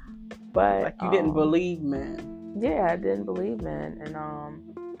 But like you didn't believe men. Yeah, I didn't believe men. And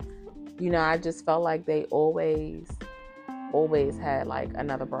you know, I just felt like they always had like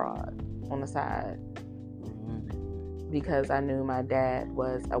another broad on the side. Because I knew my dad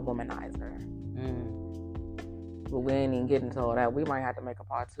was a womanizer. But we ain't even get into all that. We might have to make a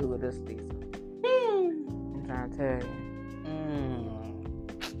part 2 of this, Lisa. I'm trying to tell you.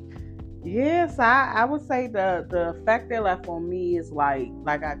 Yes, I would say the effect that left on me is like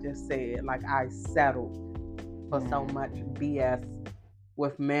I just said, like I settled for so much BS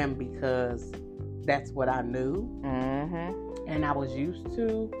with men because that's what I knew. And I was used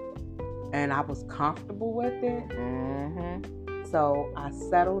to. And I was comfortable with it. So I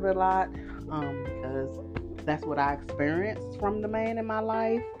settled a lot because that's what I experienced from the man in my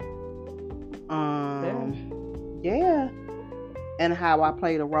life. Yeah. And how I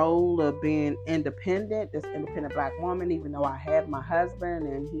played a role of being independent, this independent black woman, even though I have my husband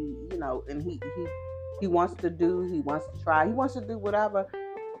and he, you know, and he wants to do, he wants to try, he wants to do whatever.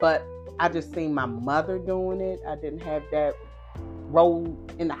 But I just seen my mother doing it. I didn't have that role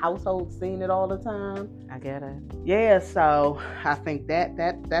in the household, seeing it all the time. I get it. Yeah, so I think that's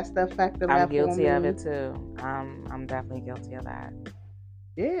the effect of that. I'm guilty of it too. I'm definitely guilty of that.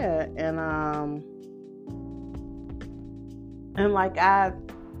 Yeah, and like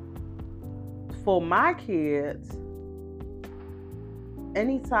for my kids,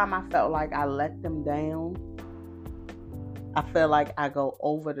 anytime I felt like I let them down, I feel like I go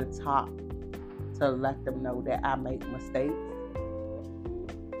over the top to let them know that I make mistakes.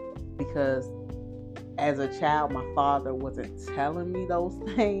 Because as a child, my father wasn't telling me those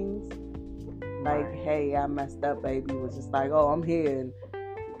things. Like, right. Hey, I messed up, baby. It was just like, oh, I'm here and,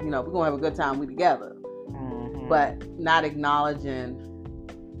 you know, we're going to have a good time. We together. But not acknowledging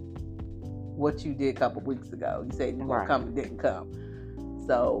what you did a couple weeks ago. You said you were going to come and didn't come.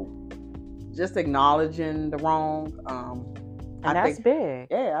 So just acknowledging the wrong. And that's big.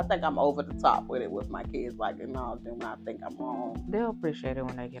 Yeah, I think I'm over the top with it with my kids, like acknowledging when I think I'm wrong. They'll appreciate it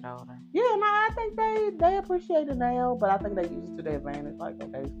when they get older. Yeah, no, I think they appreciate it now, but I think they use it to their advantage. Like,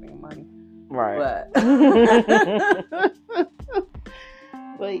 okay, spending money. Right.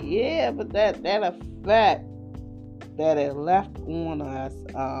 But yeah, but that effect that it left on us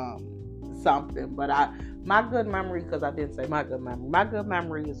something. But my good memory, because I didn't say my good memory. My good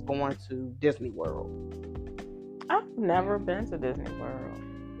memory is going to Disney World. I've never been to Disney World.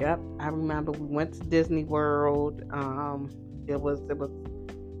 Yep, I remember we went to Disney World. It was,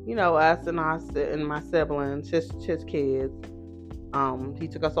 you know, us and my siblings, his kids. He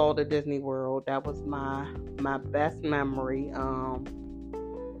took us all to Disney World. That was my best memory.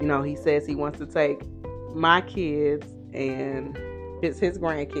 You know, he says he wants to take my kids and his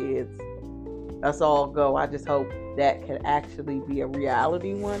grandkids. Us all go. I just hope that could actually be a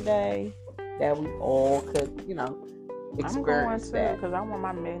reality one day. That we all could, you know, experience. I'm going too, because I want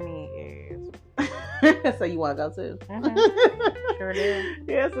my mini ears. So you want to go too? Sure do.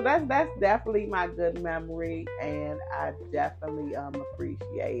 Yeah, so that's definitely my good memory, and I definitely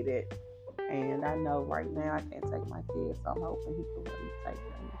appreciate it. And I know right now I can't take my kids, so I'm hoping he can really take them.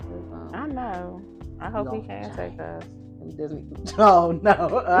 Because, I know. I hope he can take us. Disney. Oh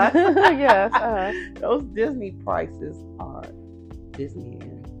no. Yes. Those Disney prices are Disney.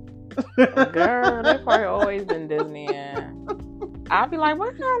 Girl, they probably always been Disney. I'll be like,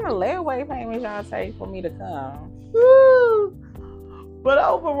 what kind of layaway payments y'all take for me to come? But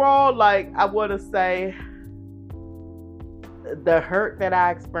overall, like, I want to say the hurt that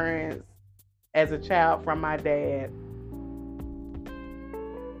I experienced as a child from my dad,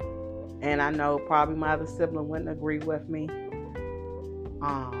 and I know probably my other sibling wouldn't agree with me.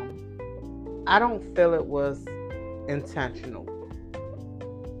 I don't feel it was intentional.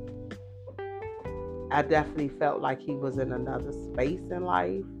 I definitely felt like he was in another space in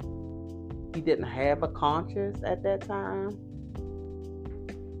life. He didn't have a conscience at that time.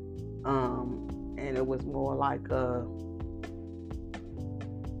 And it was more like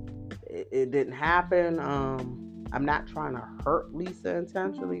it didn't happen. I'm not trying to hurt Lisa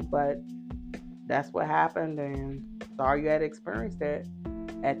intentionally, but that's what happened, and sorry you had to experience that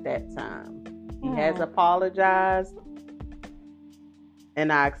at that time. He has apologized,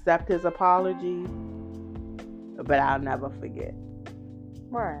 and I accept his apology, but I'll never forget.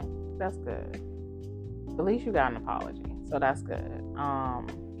 Right. That's good. At least you got an apology, so that's good.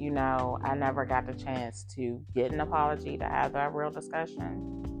 I never got the chance to get an apology to have that real discussion.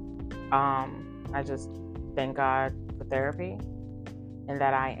 I just thank God for therapy and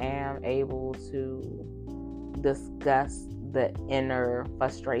that I am able to discuss the inner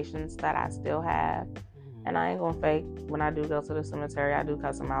frustrations that I still have. And I ain't gonna fake, when I do go to the cemetery, I do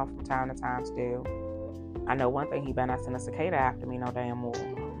cuss him out from time to time still. I know one thing, he better not send a cicada after me no damn more.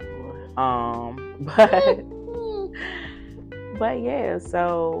 But yeah,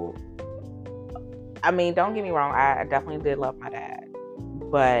 so I mean, don't get me wrong, I definitely did love my dad,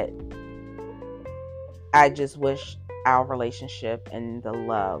 but I just wish our relationship and the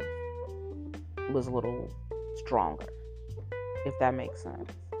love was a little stronger, if that makes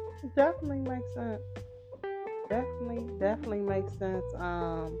sense. Definitely makes sense. Definitely makes sense.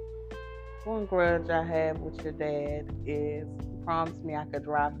 One grudge I have with your dad is he promised me I could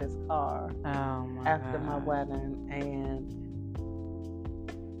drive his car after my wedding, and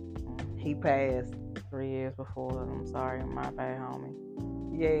he passed 3 years before. I'm sorry, my bad, homie.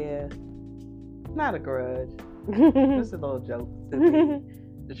 Yeah, not a grudge. Just a little joke to me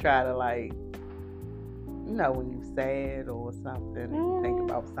to try to, like, when you're sad or something and you think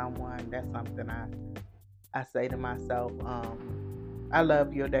about someone, that's something I say to myself. I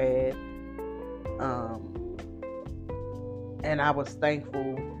love your dad, and I was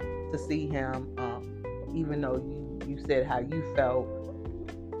thankful to see him, even though you said how you felt,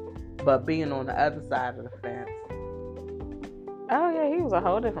 but being on the other side of the fence. Oh yeah, he was a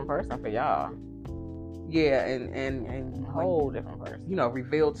whole different person for y'all. Yeah, and a whole different person.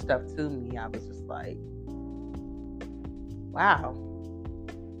 Revealed stuff to me. I was just like, wow.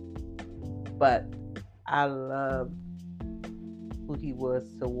 But I loved who he was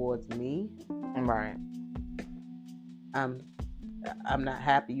towards me. Right. I'm not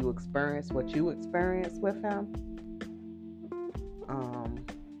happy you experienced what you experienced with him.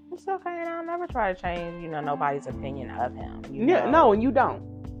 It's okay, and I'll never try to change, nobody's opinion of him. No, and you don't.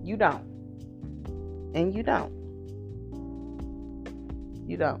 And you don't.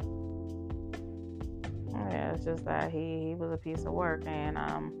 Yeah, it's just that he was a piece of work, and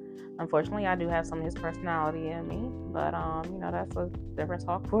unfortunately I do have some of his personality in me, but that's a different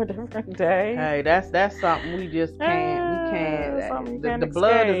talk for a different day. Hey, that's something we just can't. We can't. The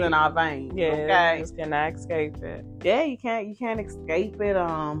blood is in our veins. Yeah, okay, you just cannot escape it. Yeah, you can't escape it.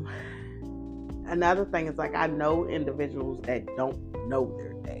 Another thing is, like, I know individuals that don't know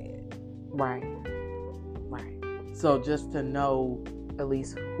their dad. Right. So just to know at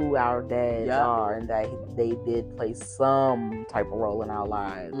least who our dads are, and that they did play some type of role in our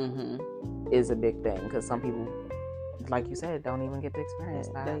lives, is a big thing. Because some people, like you said, don't even get to experience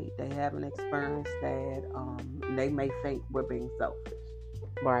that. They haven't experienced that. They may think we're being selfish,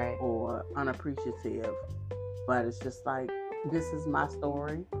 right, or unappreciative. But it's just like, this is my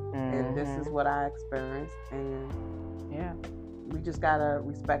story, and this is what I experienced, and yeah, we just gotta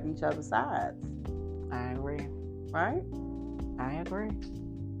respect each other's sides. I agree. Right? I agree.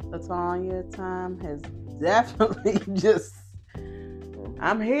 Latonya, time has definitely just,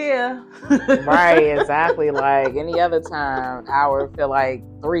 I'm here. Right, exactly. Like any other time, hour feel like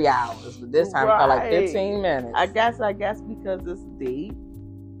 3 hours, but this time felt like 15 minutes. I guess because it's deep.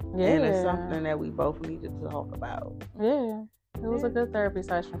 Yeah. And it's something that we both needed to talk about. Yeah. It was a good therapy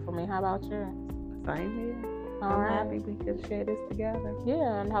session for me. How about you? Same here. I'm happy we could share this together.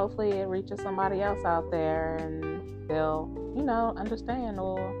 Yeah, and hopefully it reaches somebody else out there and they'll, understand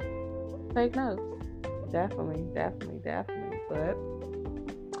or take notes. Definitely. But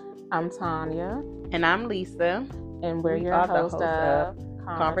I'm Tanya. And I'm Lisa. And we're your host of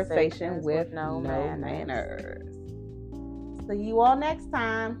Conversation with No Manners. See you all next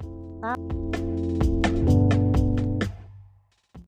time. Bye.